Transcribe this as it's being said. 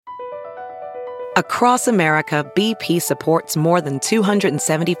Across America, BP supports more than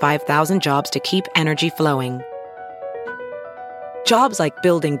 275,000 jobs to keep energy flowing. Jobs like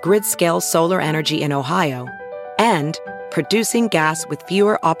building grid-scale solar energy in Ohio and producing gas with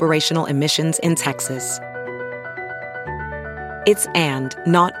fewer operational emissions in Texas. It's and,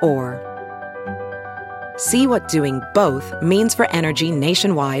 not or. See what doing both means for energy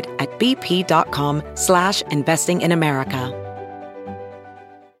nationwide at bp.com/investing in America.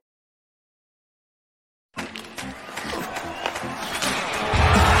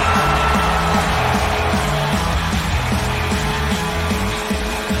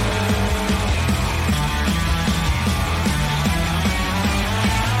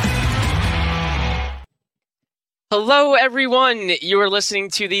 Hello, everyone. You are listening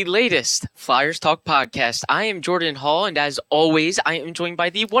to the latest Flyers Talk podcast. I am Jordan Hall, and as always, I am joined by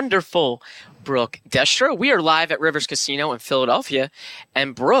the wonderful Brooke Destra. We are live at Rivers Casino in Philadelphia,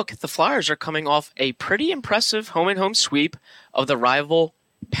 and Brooke, the Flyers are coming off a pretty impressive home-and-home sweep of the rival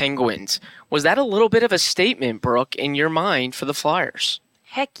Penguins. Was that a little bit of a statement, Brooke, in your mind for the Flyers?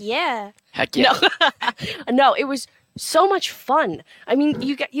 Heck yeah. Heck yeah. No, it was so much fun. I mean,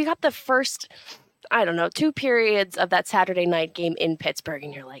 you got the first, I don't know, 2 periods of that Saturday night game in Pittsburgh,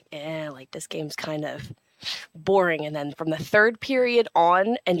 and you're like, this game's kind of boring. And then from the 3rd period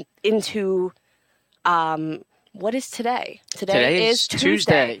on and into, what is today? Today is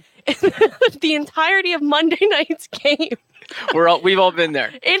Tuesday. The entirety of Monday night's game. We've all been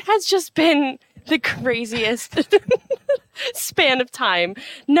there. It has just been the craziest span of time.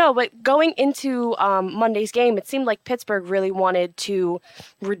 No, but going into Monday's game, it seemed like Pittsburgh really wanted to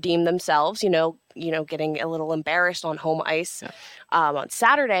redeem themselves, getting a little embarrassed on home ice on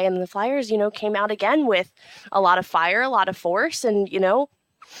Saturday. And the Flyers, came out again with a lot of fire, a lot of force. And,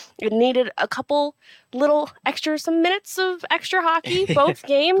 it needed a couple some minutes of extra hockey, both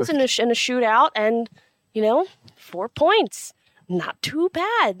games in a shootout. And, 4 points. Not too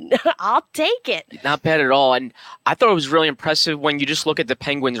bad. I'll take it. Not bad at all. And I thought it was really impressive when you just look at the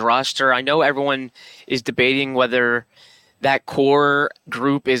Penguins roster. I know everyone is debating whether that core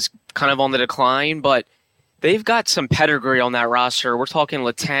group is kind of on the decline, but they've got some pedigree on that roster. We're talking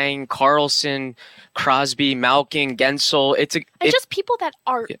Letang, Carlson, Crosby, Malkin, Gensel. It's just people that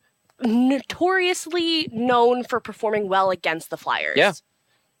are notoriously known for performing well against the Flyers. Yeah.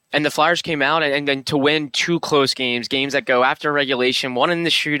 And the Flyers came out and then to win 2 close games that go after regulation, one in the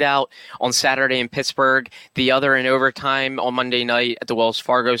shootout on Saturday in Pittsburgh, the other in overtime on Monday night at the Wells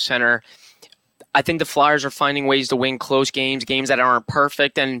Fargo Center. I think the Flyers are finding ways to win close games that aren't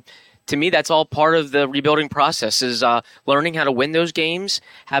perfect. And to me, that's all part of the rebuilding process is learning how to win those games,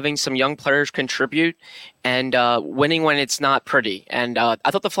 having some young players contribute, and winning when it's not pretty. And I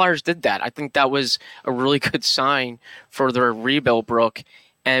thought the Flyers did that. I think that was a really good sign for their rebuild, Brooke.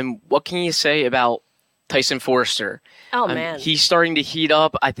 And what can you say about Tyson Foerster? Oh, man. He's starting to heat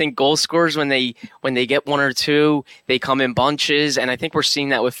up. I think goal scorers, when they get 1 or 2, they come in bunches. And I think we're seeing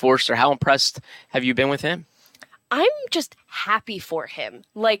that with Foerster. How impressed have you been with him? I'm just happy for him.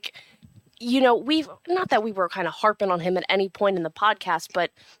 We've not that we were kind of harping on him at any point in the podcast,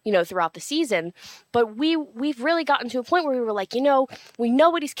 but, throughout the season, but we've really gotten to a point where we were like, we know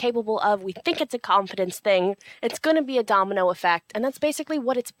what he's capable of. We think it's a confidence thing. It's going to be a domino effect. And that's basically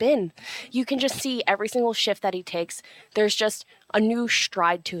what it's been. You can just see every single shift that he takes. There's just a new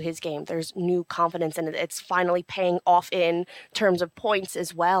stride to his game. There's new confidence, and it's finally paying off in terms of points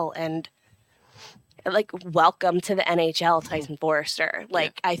as well. And welcome to the NHL, Tyson Foerster.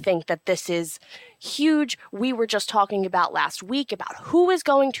 I think that this is huge. We were just talking about last week about who is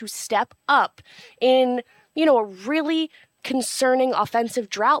going to step up in, a really concerning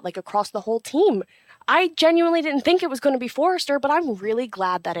offensive drought, across the whole team. I genuinely didn't think it was going to be Foerster, but I'm really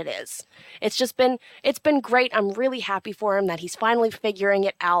glad that it is. It's been great. I'm really happy for him that he's finally figuring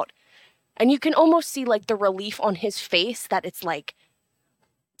it out. And you can almost see the relief on his face that it's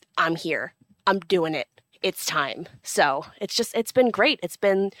I'm here. I'm doing it. It's time. So it's been great. It's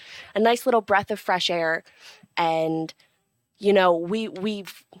been a nice little breath of fresh air. And,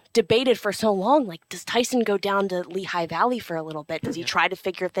 we've debated for so long, does Tyson go down to Lehigh Valley for a little bit? Does he try to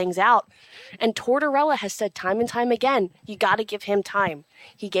figure things out? And Tortorella has said time and time again, you got to give him time.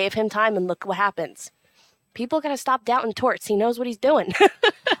 He gave him time, and look what happens. People got to stop doubting Torts. He knows what he's doing.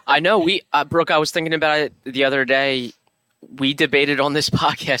 I know. Brooke, I was thinking about it the other day. We debated on this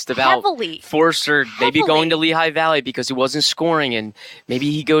podcast about Foerster maybe going to Lehigh Valley because he wasn't scoring, and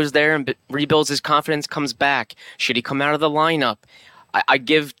maybe he goes there and rebuilds his confidence, comes back. Should he come out of the lineup? I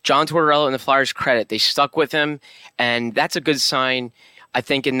give John Tortorella and the Flyers credit. They stuck with him, and that's a good sign. I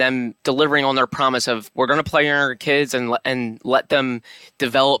think in them delivering on their promise of we're going to play our kids and let them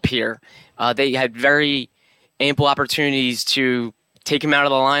develop here. They had very ample opportunities to take him out of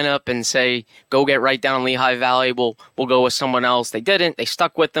the lineup and say, go get right down Lehigh Valley. We'll go with someone else. They didn't. They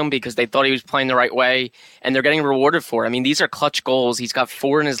stuck with him because they thought he was playing the right way, and they're getting rewarded for it. I mean, these are clutch goals. He's got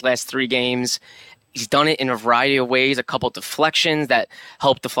 4 in his last 3 games. He's done it in a variety of ways, a couple of deflections that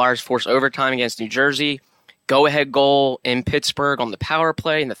helped the Flyers force overtime against New Jersey, go-ahead goal in Pittsburgh on the power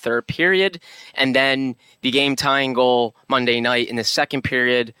play in the 3rd period, and then the game-tying goal Monday night in the 2nd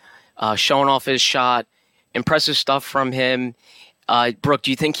period, showing off his shot. Impressive stuff from him. Brooke,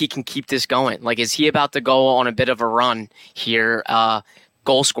 do you think he can keep this going? Like, is he about to go on a bit of a run here,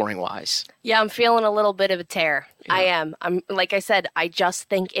 goal-scoring wise? Yeah, I'm feeling a little bit of a tear. Yeah. I am. Like I said, I just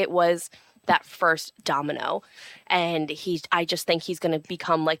think it was that first domino, and I just think he's going to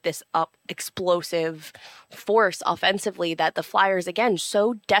become like this explosive force offensively that the Flyers, again,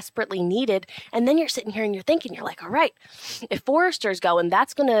 so desperately needed. And then you're sitting here and you're thinking, you're like, all right, if Forrester's going,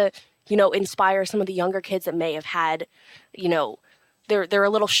 that's going to, inspire some of the younger kids that may have had, they're a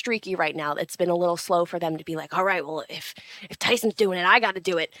little streaky right now. It's been a little slow for them to be like, all right, well, if Tyson's doing it, I got to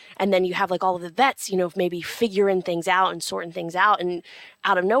do it. And then you have like all of the vets, maybe figuring things out and sorting things out. And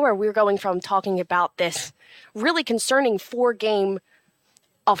out of nowhere, we're going from talking about this really concerning 4-game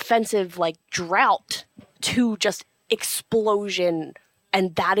offensive like drought to just explosion.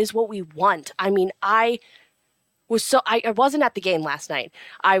 And that is what we want. I mean, I wasn't at the game last night.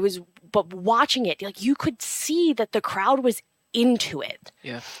 But watching it, like, you could see that the crowd was into it.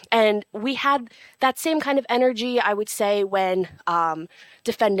 Yeah. And we had that same kind of energy, I would say, when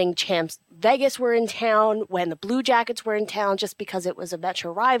defending champs Vegas were in town, when the Blue Jackets were in town, just because it was a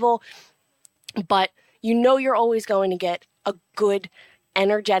Metro rival. But you're always going to get a good,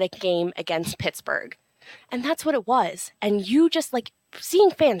 energetic game against Pittsburgh. And that's what it was. And you just, like,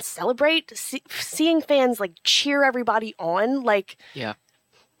 seeing fans celebrate, seeing fans, like, cheer everybody on, like... Yeah.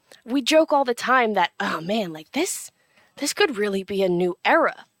 We joke all the time that, oh man, like this could really be a new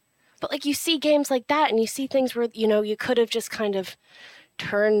era. But like you see games like that and you see things where, you could have just kind of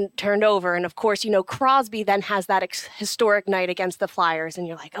turned over. And of course, Crosby then has that historic night against the Flyers and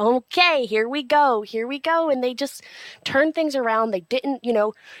you're like, okay, here we go. And they just turned things around. They didn't,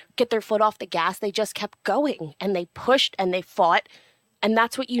 get their foot off the gas. They just kept going and they pushed and they fought. And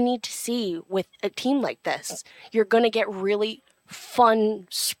that's what you need to see with a team like this. You're going to get really fun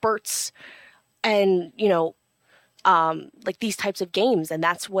spurts and, like these types of games. And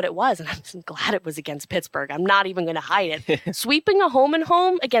that's what it was. And I'm glad it was against Pittsburgh. I'm not even going to hide it. Sweeping a home and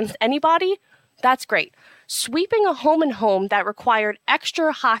home against anybody, that's great. Sweeping a home and home that required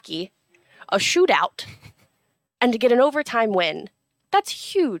extra hockey, a shootout, and to get an overtime win,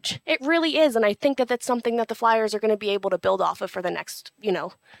 that's huge. It really is. And I think that that's something that the Flyers are going to be able to build off of for the next,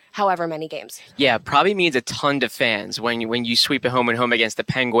 however many games. Yeah, probably means a ton to fans when you sweep a home and home against the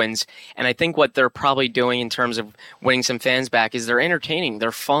Penguins. And I think what they're probably doing in terms of winning some fans back is they're entertaining.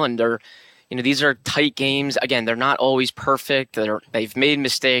 They're fun. These are tight games. Again, they're not always perfect. They've made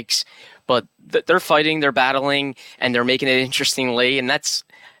mistakes, but they're fighting, they're battling, and they're making it interestingly. And that's...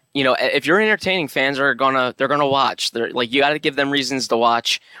 if you're entertaining, fans they're gonna watch. They're like, you got to give them reasons to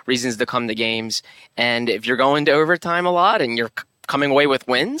watch, reasons to come to games. And if you're going to overtime a lot and you're coming away with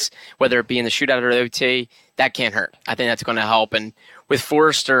wins, whether it be in the shootout or the OT, that can't hurt. I think that's going to help. And with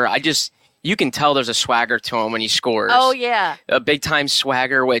Forrester, you can tell there's a swagger to him when he scores. Oh yeah, a big time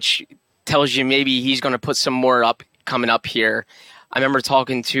swagger, which tells you maybe he's going to put some more up coming up here. I remember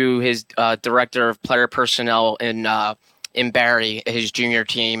talking to his director of player personnel in Barry, his junior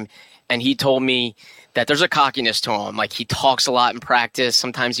team, and he told me that there's a cockiness to him. Like, he talks a lot in practice.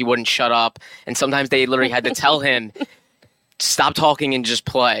 Sometimes he wouldn't shut up, and sometimes they literally had to tell him, stop talking and just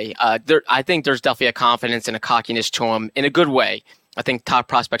play. I think there's definitely a confidence and a cockiness to him in a good way. I think top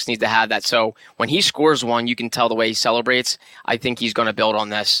prospects need to have that. So when he scores one, you can tell the way he celebrates. I think he's going to build on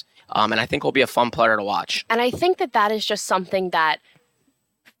this, and I think he'll be a fun player to watch. And I think that is just something that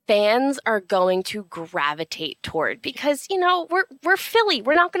fans are going to gravitate toward because, we're Philly.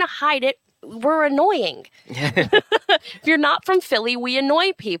 We're not going to hide it. We're annoying. If you're not from Philly, we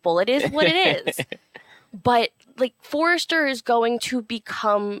annoy people. It is what it is. But like Forrester is going to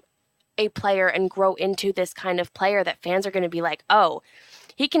become a player and grow into this kind of player that fans are going to be like, oh,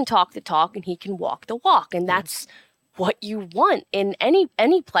 he can talk the talk and he can walk the walk. And that's what you want in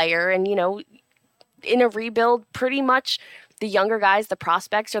any player. And, in a rebuild, pretty much the younger guys, the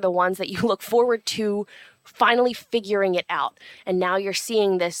prospects, are the ones that you look forward to finally figuring it out. And now you're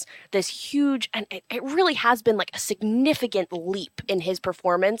seeing this huge, and it really has been like a significant leap in his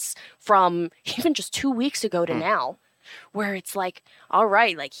performance from even just 2 weeks ago to now. where it's like, all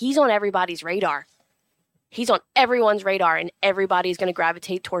right, like he's on everybody's radar. He's on everyone's radar, and everybody's going to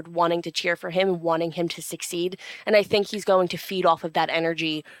gravitate toward wanting to cheer for him and wanting him to succeed. And I think he's going to feed off of that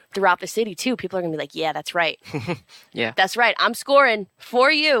energy throughout the city, too. People are going to be like, yeah, that's right. Yeah. That's right. I'm scoring for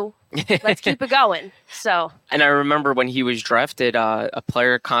you. Let's keep it going. So. And I remember when he was drafted, a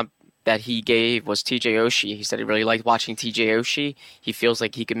player comp that he gave was TJ Oshie. He said he really liked watching TJ Oshie. He feels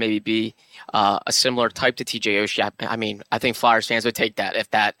like he could maybe be a similar type to TJ Oshie. I mean, I think Flyers fans would take that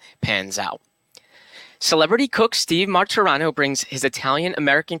if that pans out. Celebrity cook Steve Martirano brings his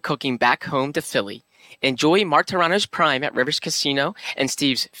Italian-American cooking back home to Philly. Enjoy Martirano's Prime at Rivers Casino and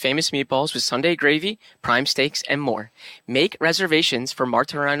Steve's famous meatballs with Sunday gravy, prime steaks, and more. Make reservations for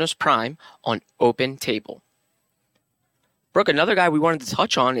Martirano's Prime on Open Table. Brooke, another guy we wanted to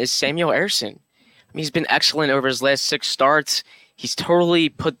touch on is Samuel Ersson. I mean, he's been excellent over his last 6 starts. He's totally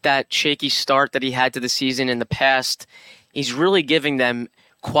put that shaky start that he had to the season in the past. He's really giving them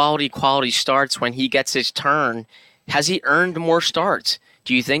quality starts when he gets his turn. Has he earned more starts?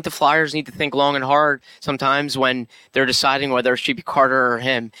 Do you think the Flyers need to think long and hard sometimes when they're deciding whether it should be Carter or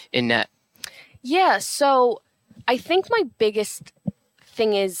him in net? Yeah, so I think my biggest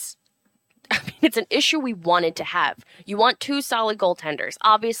thing is, I mean, it's an issue we wanted to have. You want 2 solid goaltenders.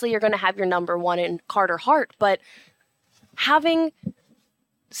 Obviously, you're going to have your number 1 in Carter Hart, but having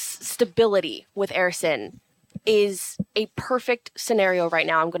stability with Ersson is a perfect scenario right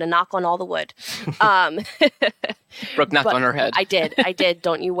now. I'm going to knock on all the wood. Brooke knocked on her head. I did.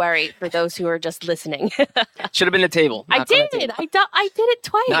 Don't you worry, for those who are just listening. Should have been the table. I did. I did it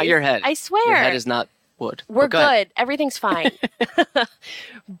twice. Not your head. I swear. Your head is not wood. We're good. Everything's fine.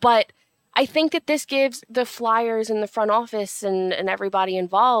 But I think that this gives the Flyers and the front office and everybody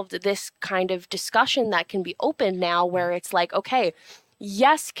involved this kind of discussion that can be open now, where it's like, okay,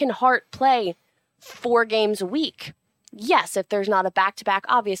 yes, can Hart play 4 games a week? Yes, if there's not a back-to-back,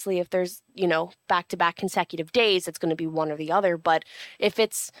 obviously, if there's, back-to-back consecutive days, it's going to be one or the other. But if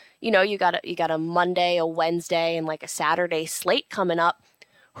it's, you got a Monday, a Wednesday, and like a Saturday slate coming up,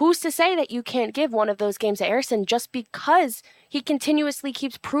 who's to say that you can't give one of those games to Ersson just because he continuously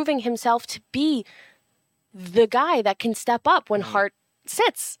keeps proving himself to be the guy that can step up when Hart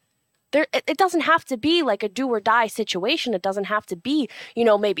sits? It doesn't have to be like a do or die situation. It doesn't have to be,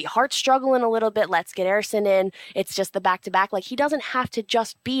 maybe Hart struggling a little bit. Let's get Ersson in. It's just the back-to-back. Like, he doesn't have to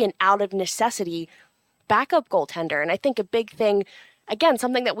just be an out of necessity backup goaltender. And I think a big thing, again,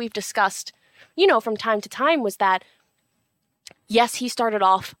 something that we've discussed, from time to time, was that, yes, he started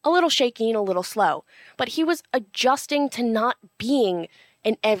off a little shaky and a little slow, but he was adjusting to not being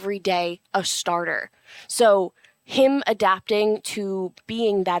an everyday a starter. So him adapting to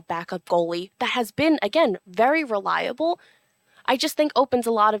being that backup goalie that has been, again, very reliable, I just think opens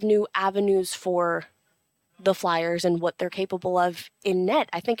a lot of new avenues for the Flyers and what they're capable of in net.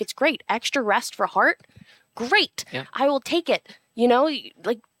 I think it's great. Extra rest for Hart, great. Yeah. I will take it. We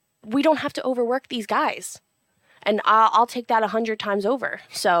don't have to overwork these guys. And I'll take that 100 times over.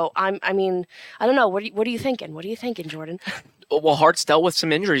 So, I don't know. What are you thinking? What are you thinking, Jordan? Well, Hart's dealt with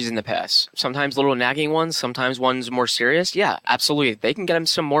some injuries in the past. Sometimes little nagging ones, sometimes ones more serious. Yeah, absolutely. They can get him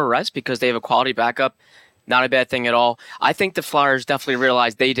some more rest because they have a quality backup. Not a bad thing at all. I think the Flyers definitely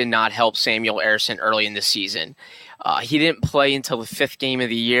realized they did not help Samuel Ersson early in the season. He didn't play until the 5th game of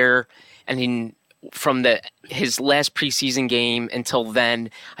the year, and from his last preseason game until then,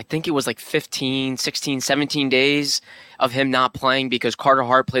 I think it was like 15, 16, 17 days of him not playing because Carter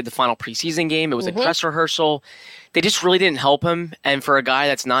Hart played the final preseason game. It was a dress rehearsal. They just really didn't help him. And for a guy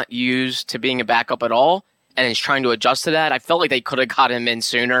that's not used to being a backup at all and is trying to adjust to that, I felt like they could have got him in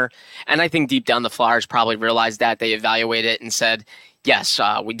sooner. And I think deep down the Flyers probably realized that. They evaluated it and said, yes,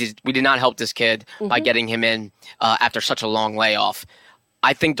 we did not help this kid by getting him in after such a long layoff.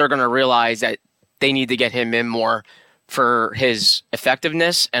 I think they're going to realize that they need to get him in more for his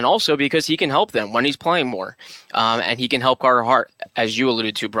effectiveness and also because he can help them when he's playing more. And he can help Carter Hart, as you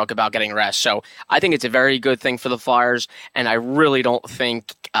alluded to, Brooke, about getting rest. So I think it's a very good thing for the Flyers, and I really don't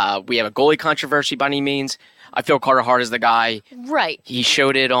think we have a goalie controversy by any means. I feel Carter Hart is the guy. Right. He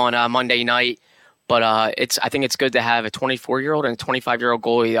showed it on Monday night, but I think it's good to have a 24-year-old and a 25-year-old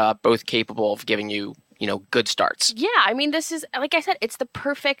goalie both capable of giving you, good starts. Yeah, this is, like I said, it's the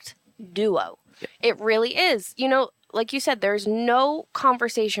perfect duo. It really is. Like you said, there's no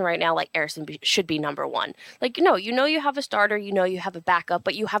conversation right now like Ersson should be number 1. Like, you have a starter, you have a backup,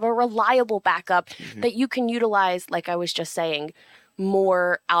 but you have a reliable backup that you can utilize, like I was just saying,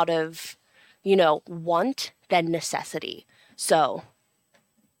 more out of, want than necessity. So,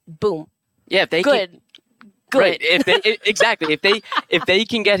 boom. Yeah, if they good. Right. Exactly. If they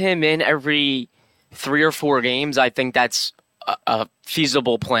can get him in every 3 or 4 games, I think that's a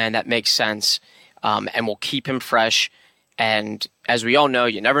feasible plan that makes sense, and will keep him fresh. And as we all know,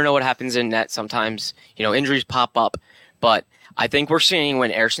 you never know what happens in net. Sometimes, injuries pop up. But I think we're seeing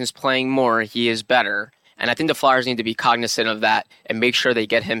when Erson's playing more, he is better. And I think the Flyers need to be cognizant of that and make sure they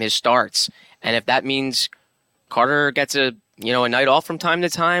get him his starts. And if that means Carter gets a night off from time to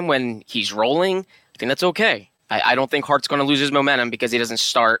time when he's rolling, I think that's okay. I don't think Hart's going to lose his momentum because he doesn't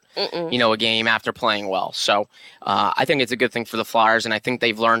start, a game after playing well. So I think it's a good thing for the Flyers, and I think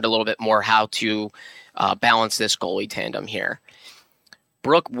they've learned a little bit more how to balance this goalie tandem here.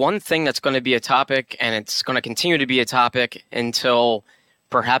 Brooke, one thing that's going to be a topic, and it's going to continue to be a topic until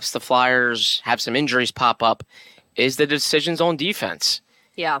perhaps the Flyers have some injuries pop up, is the decisions on defense.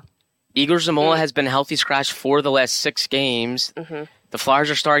 Yeah. Igor Zamula has been healthy scratch for the last 6 games. The Flyers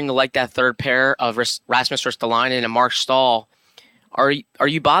are starting to like that third pair of Rasmus Ristolainen and Mark Stahl. Are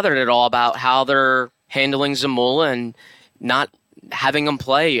you bothered at all about how they're handling Zamula and not having him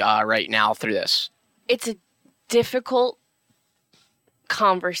play right now through this? It's a difficult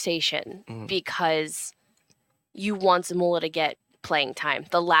conversation because you want Zamula to get playing time.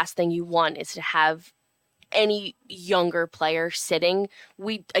 The last thing you want is to have any younger player sitting.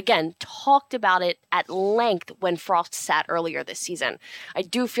 We, again, talked about it at length when Frost sat earlier this season. I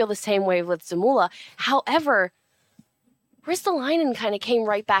do feel the same way with Zamula. However, Ristolainen kind of came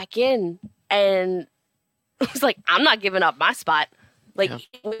right back in and was like, I'm not giving up my spot.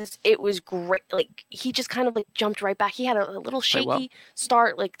 It was great. Like, he just kind of jumped right back. He had a little shaky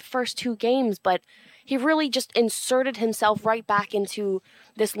start the first 2 games, but he really just inserted himself right back into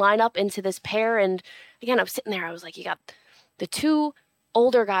this lineup, into this pair. And again, I'm sitting there. I was like, you got the 2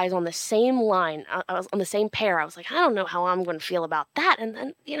 older guys on the same line. I was on the same pair. I was like, I don't know how I'm going to feel about that. And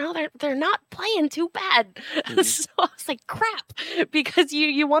then, they're not playing too bad. So I was like, crap, because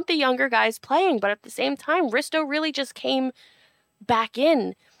you want the younger guys playing, but at the same time, Risto really just came back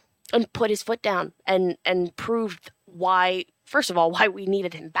in and put his foot down and proved why, first of all, why we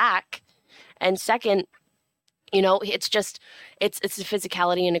needed him back. And second, it's the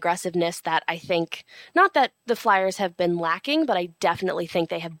physicality and aggressiveness that I think, not that the Flyers have been lacking, but I definitely think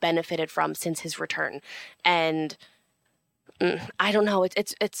they have benefited from since his return. And I don't know,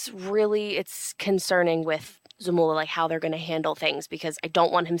 it's concerning with Zamula, how they're going to handle things, because I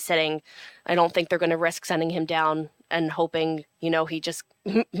don't want him sitting. I don't think they're going to risk sending him down and hoping, he just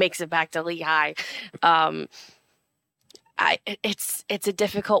makes it back to Lehigh. It's a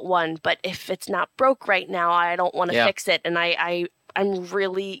difficult one, but if it's not broke right now, I don't want to fix it. And I'm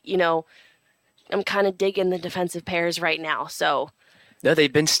really, I'm kind of digging the defensive pairs right now. So no,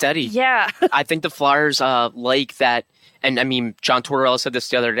 they've been steady. Yeah. I think the Flyers like that. And I mean, John Tortorella said this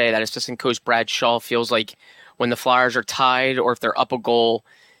the other day, that assistant coach Brad Shaw feels like when the Flyers are tied or if they're up a goal,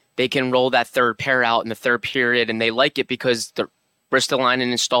 they can roll that third pair out in the third period. And they like it because the Ristolainen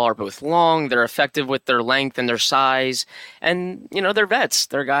and Stahl are both long. They're effective with their length and their size. And, they're vets.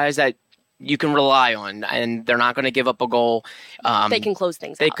 They're guys that you can rely on, and they're not going to give up a goal. They can close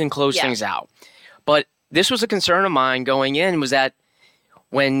things out. They can close things out. But this was a concern of mine going in, was that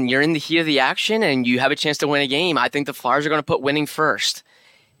when you're in the heat of the action and you have a chance to win a game, I think the Flyers are going to put winning first.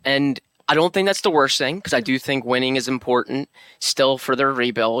 And I don't think that's the worst thing, because I do think winning is important still for their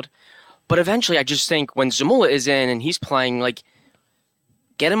rebuild. But eventually, I just think when Zamula is in and he's playing,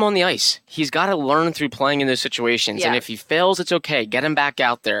 get him on the ice. He's got to learn through playing in those situations. Yeah. And if he fails, it's okay. Get him back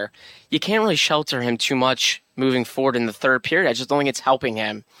out there. You can't really shelter him too much moving forward in the third period. I just don't think it's helping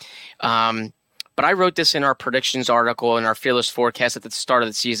him. But I wrote this in our predictions article in our Fearless Forecast at the start of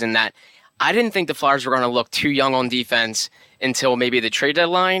the season that I didn't think the Flyers were going to look too young on defense until maybe the trade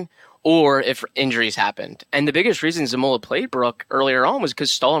deadline or if injuries happened. And the biggest reason Zamula played, Brooke, earlier on was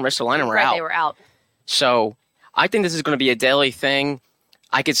because Stahl and Ristolainen were out. They were out. So I think this is going to be a daily thing.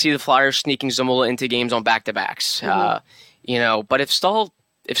 I could see the Flyers sneaking Zamula into games on back-to-backs. But if Stahl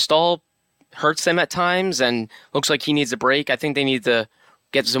hurts them at times and looks like he needs a break, I think they need to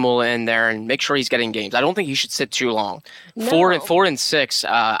get Zamula in there and make sure he's getting games. I don't think he should sit too long. No. 4 and 6,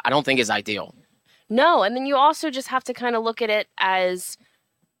 I don't think is ideal. No, and then you also just have to kind of look at it as,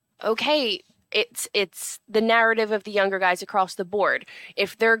 okay, it's the narrative of the younger guys across the board.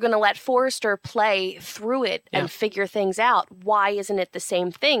 If they're going to let Forrester play through it and figure things out, why isn't it the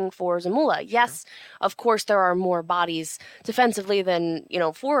same thing for Zamula? Yes, of course, there are more bodies defensively than,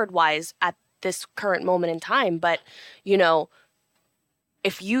 forward-wise at this current moment in time. But,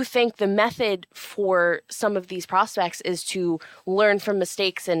 if you think the method for some of these prospects is to learn from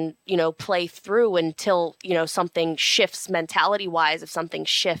mistakes and, play through until, something shifts mentality-wise, if something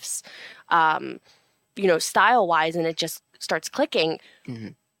shifts, style-wise, and it just starts clicking,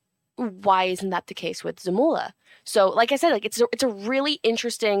 why isn't that the case with Zamula? So, like I said, like it's a really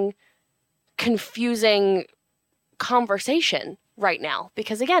interesting, confusing conversation right now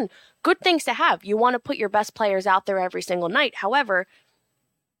because, again, good things to have. You want to put your best players out there every single night. However,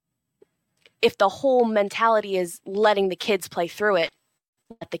 if the whole mentality is letting the kids play through it,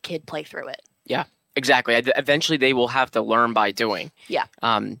 let the kid play through it. Yeah, exactly. Eventually, they will have to learn by doing. Yeah.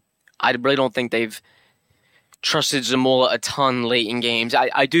 I really don't think they've trusted Zamula a ton late in games.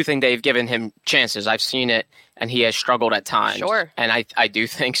 I do think they've given him chances. I've seen it, and he has struggled at times. Sure. And I do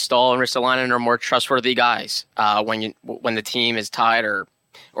think Stahl and Ristolainen are more trustworthy guys when the team is tied or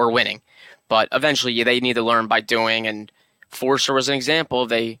winning. But eventually, they need to learn by doing. And Forster was an example.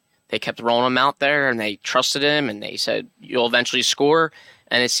 They kept rolling him out there, and they trusted him, and they said, you'll eventually score.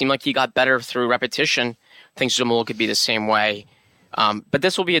 And it seemed like he got better through repetition. I think Zamula could be the same way. But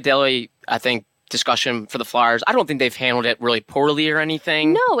this will be a daily, I think, discussion for the Flyers. I don't think they've handled it really poorly or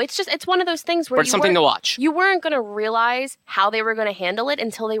anything. No, it's one of those things where but it's something to watch. You weren't going to realize how they were going to handle it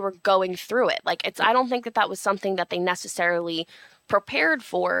until they were going through it. Like I don't think that was something that they necessarily prepared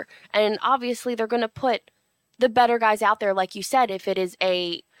for. And obviously they're going to put the better guys out there, like you said, if it is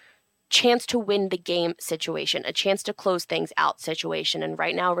a chance to win the game situation, a chance to close things out situation. And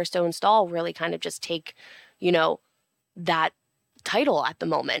right now, Risto and Stahl really kind of just take, that title at the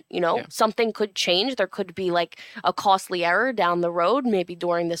moment. Something could change. There could be like a costly error down the road, maybe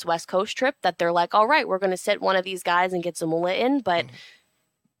during this West Coast trip, that they're like, all right, we're going to sit one of these guys and get Zamula in. But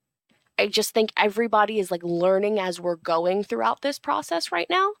I just think everybody is like learning as we're going throughout this process right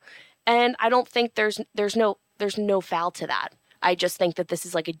now. And I don't think there's no foul to that. I just think that this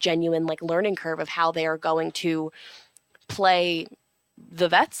is like a genuine like learning curve of how they are going to play the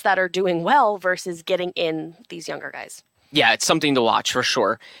vets that are doing well versus getting in these younger guys. Yeah, it's something to watch for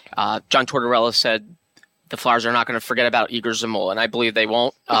sure. John Tortorella said the Flyers are not going to forget about Igor Zamula, and I believe they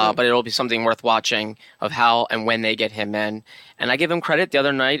won't, but it'll be something worth watching of how and when they get him in. And I give him credit the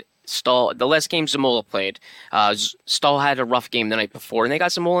other night. Stahl, the last game Zamula played, Stahl had a rough game the night before, and they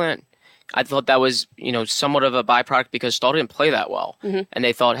got Zamula in. I thought that was, somewhat of a byproduct because Stahl didn't play that well. And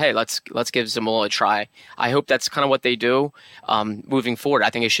they thought, hey, let's give Zamula a try. I hope that's kind of what they do moving forward. I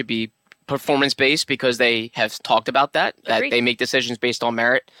think it should be performance-based because they have talked about that they make decisions based on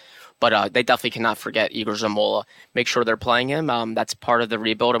merit. But they definitely cannot forget Igor Zamula. Make sure they're playing him. That's part of the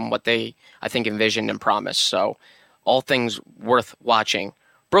rebuild and what they, I think, envisioned and promised. So all things worth watching.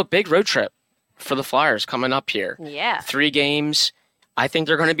 Brooke, big road trip for the Flyers coming up here. Yeah. 3 games. I think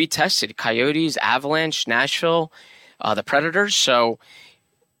they're going to be tested. Coyotes, Avalanche, Nashville, the Predators. So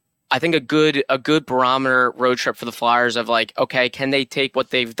I think a good barometer road trip for the Flyers of like, okay, can they take what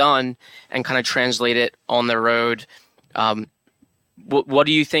they've done and kind of translate it on the road? What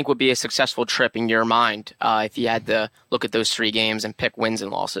do you think would be a successful trip in your mind if you had to look at those 3 games and pick wins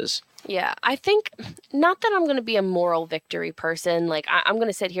and losses? Yeah, I think not that I'm going to be a moral victory person. Like I'm going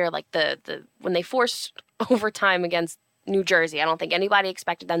to sit here like the when they forced overtime against New Jersey, I don't think anybody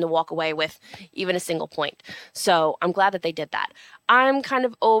expected them to walk away with even a single point. So I'm glad that they did that. I'm kind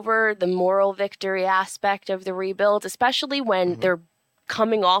of over the moral victory aspect of the rebuild, especially when they're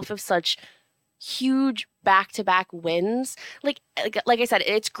coming off of such huge back-to-back wins. Like I said,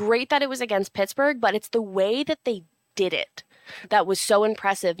 it's great that it was against Pittsburgh, but it's the way that they did it that was so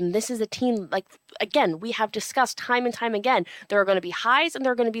impressive. And this is a team, like, again, we have discussed time and time again, there are going to be highs and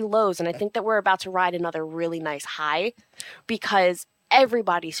there are going to be lows. And I think that we're about to ride another really nice high because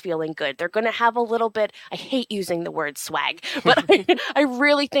everybody's feeling good. They're going to have a little bit, I hate using the word swag, but I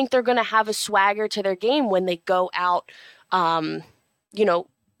really think they're going to have a swagger to their game when they go out,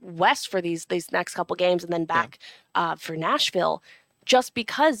 west for these next couple games and then back for Nashville, just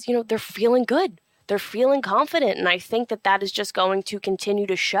because, they're feeling good. They're feeling confident, and I think that is just going to continue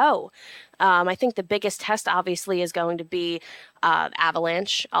to show. I think the biggest test, obviously, is going to be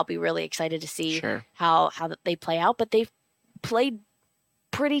Avalanche. I'll be really excited to see how they play out, but they've played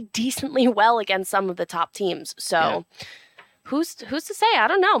pretty decently well against some of the top teams. So who's to say? I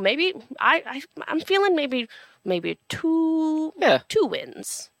don't know. Maybe I'm feeling maybe 2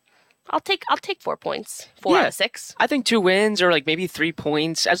 wins. I'll take 4 points. 4 out of 6. I think 2 wins or like maybe 3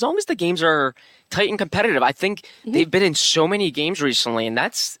 points. As long as the games are tight and competitive. I think they've been in so many games recently, and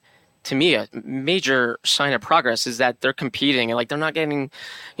that's, to me, a major sign of progress is that they're competing and like they're not getting,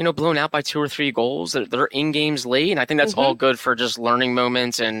 blown out by 2 or 3 goals. They're in games late, and I think that's all good for just learning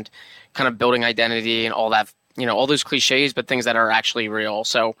moments and kind of building identity and all that, all those cliches, but things that are actually real.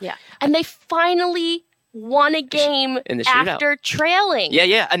 So and they finally won a game in the after trailing.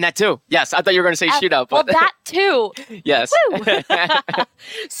 Yeah, and that too. Yes, I thought you were going to say shootout. But... Well, that too. Yes.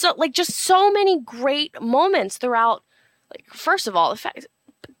 So, just so many great moments throughout. Like, first of all, the fact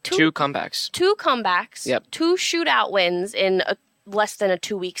Two comebacks. Two comebacks. Yep. Two shootout wins in less than a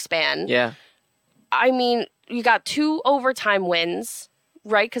 2-week span. Yeah. I mean, you got 2 overtime wins,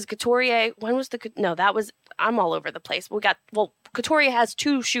 right? Because Couturier, I'm all over the place. Couturier has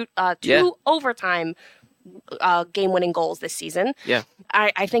 2 overtime game-winning goals this season. Yeah.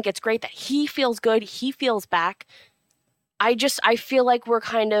 I think it's great that he feels good. He feels back. I feel like we're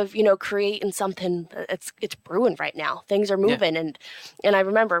kind of, creating something. It's brewing right now. Things are moving. Yeah. And I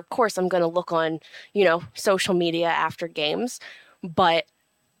remember, of course, I'm going to look on, social media after games, but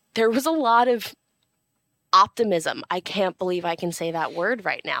there was a lot of optimism. I can't believe I can say that word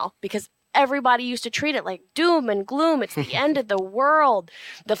right now because everybody used to treat it like doom and gloom. It's the end of the world.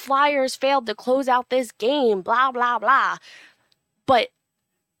 The Flyers failed to close out this game, blah, blah, blah. But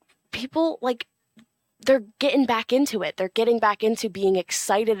people, they're getting back into it. They're getting back into being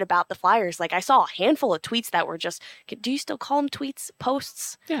excited about the Flyers. I saw a handful of tweets that were just, do you still call them tweets?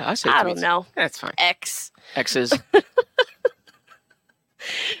 Posts? Yeah, I say I tweets. don't know. That's fine. X's.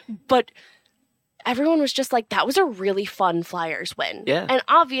 But everyone was just like, that was a really fun Flyers win. Yeah. And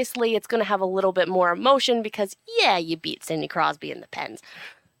obviously it's going to have a little bit more emotion because, you beat Sidney Crosby and the Pens.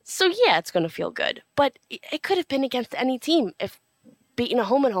 So, it's going to feel good. But it could have been against any team if beating a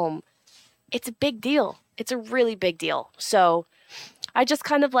home and home. It's a big deal. It's a really big deal. So I just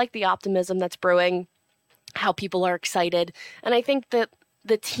kind of like the optimism that's brewing, how people are excited. And I think that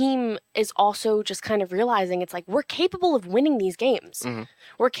the team is also just kind of realizing it's like, we're capable of winning these games. Mm-hmm.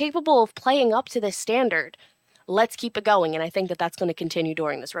 We're capable of playing up to this standard. Let's keep it going. And I think that that's going to continue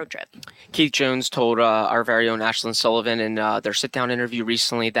during this road trip. Keith Jones told our very own Ashlyn Sullivan in their sit-down interview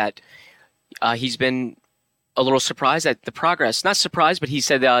recently that he's been a little surprised at the progress. Not surprised, but he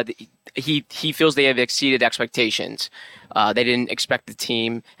said he feels they have exceeded expectations. They didn't expect the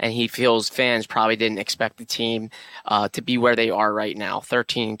team, and he feels fans probably didn't expect the team to be where they are right now,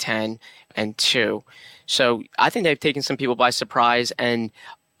 13-10-2. So I think they've taken some people by surprise, and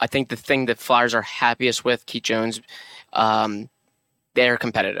I think the thing that Flyers are happiest with, Keith Jones, they're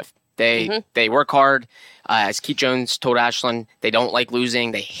competitive. They work hard. As Keith Jones told Ashlyn, they don't like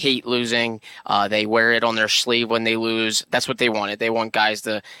losing. They hate losing. They wear it on their sleeve when they lose. That's what they wanted. They want guys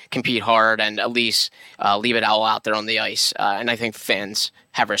to compete hard and at least leave it all out there on the ice. And I think fans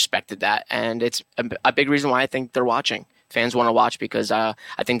have respected that. And it's a big reason why I think they're watching. Fans want to watch because I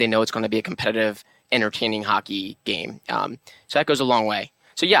think they know it's going to be a competitive, entertaining hockey game. So that goes a long way.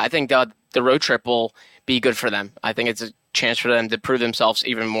 So, I think the road trip will be good for them. I think it's a chance for them to prove themselves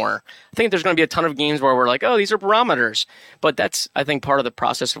even more. I think there's going to be a ton of games where we're like, oh, these are barometers. But that's, I think, part of the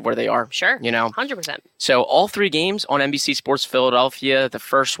process of where they are. Sure. 100%. So all 3 games on NBC Sports Philadelphia. The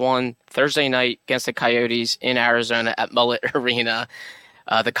first one, Thursday night against the Coyotes in Arizona at Mullet Arena,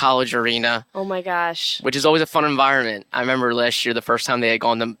 the college arena. Oh, my gosh. Which is always a fun environment. I remember last year, the first time they had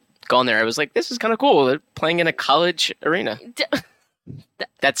gone there, I was like, this is kind of cool. They're playing in a college arena.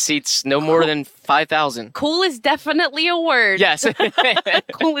 That seats no more than 5,000. Cool is definitely a word. Yes.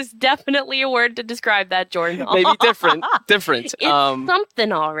 Cool is definitely a word to describe that, Jordan. Maybe different. It's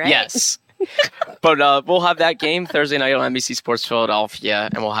something, all right. Yes. But we'll have that game Thursday night on NBC Sports Philadelphia,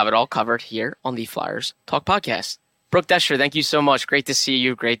 and we'll have it all covered here on the Flyers Talk Podcast. Brooke Desher, thank you so much. Great to see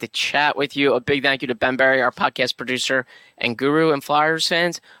you. Great to chat with you. A big thank you to Ben Berry, our podcast producer and guru, and Flyers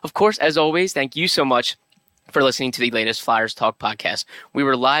fans. Of course, as always, thank you so much for listening to the latest Flyers Talk podcast. We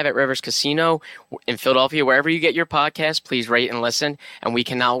were live at Rivers Casino in Philadelphia. Wherever you get your podcast, please rate and listen, and we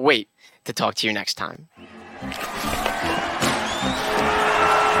cannot wait to talk to you next time.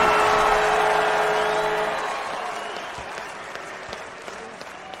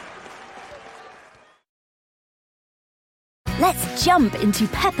 Let's jump into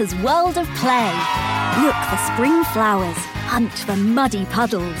Peppa's world of play. Look for spring flowers, hunt for muddy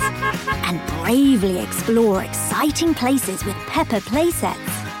puddles, and bravely explore exciting places with Peppa playsets.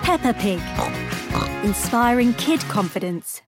 Peppa Pig, inspiring kid confidence.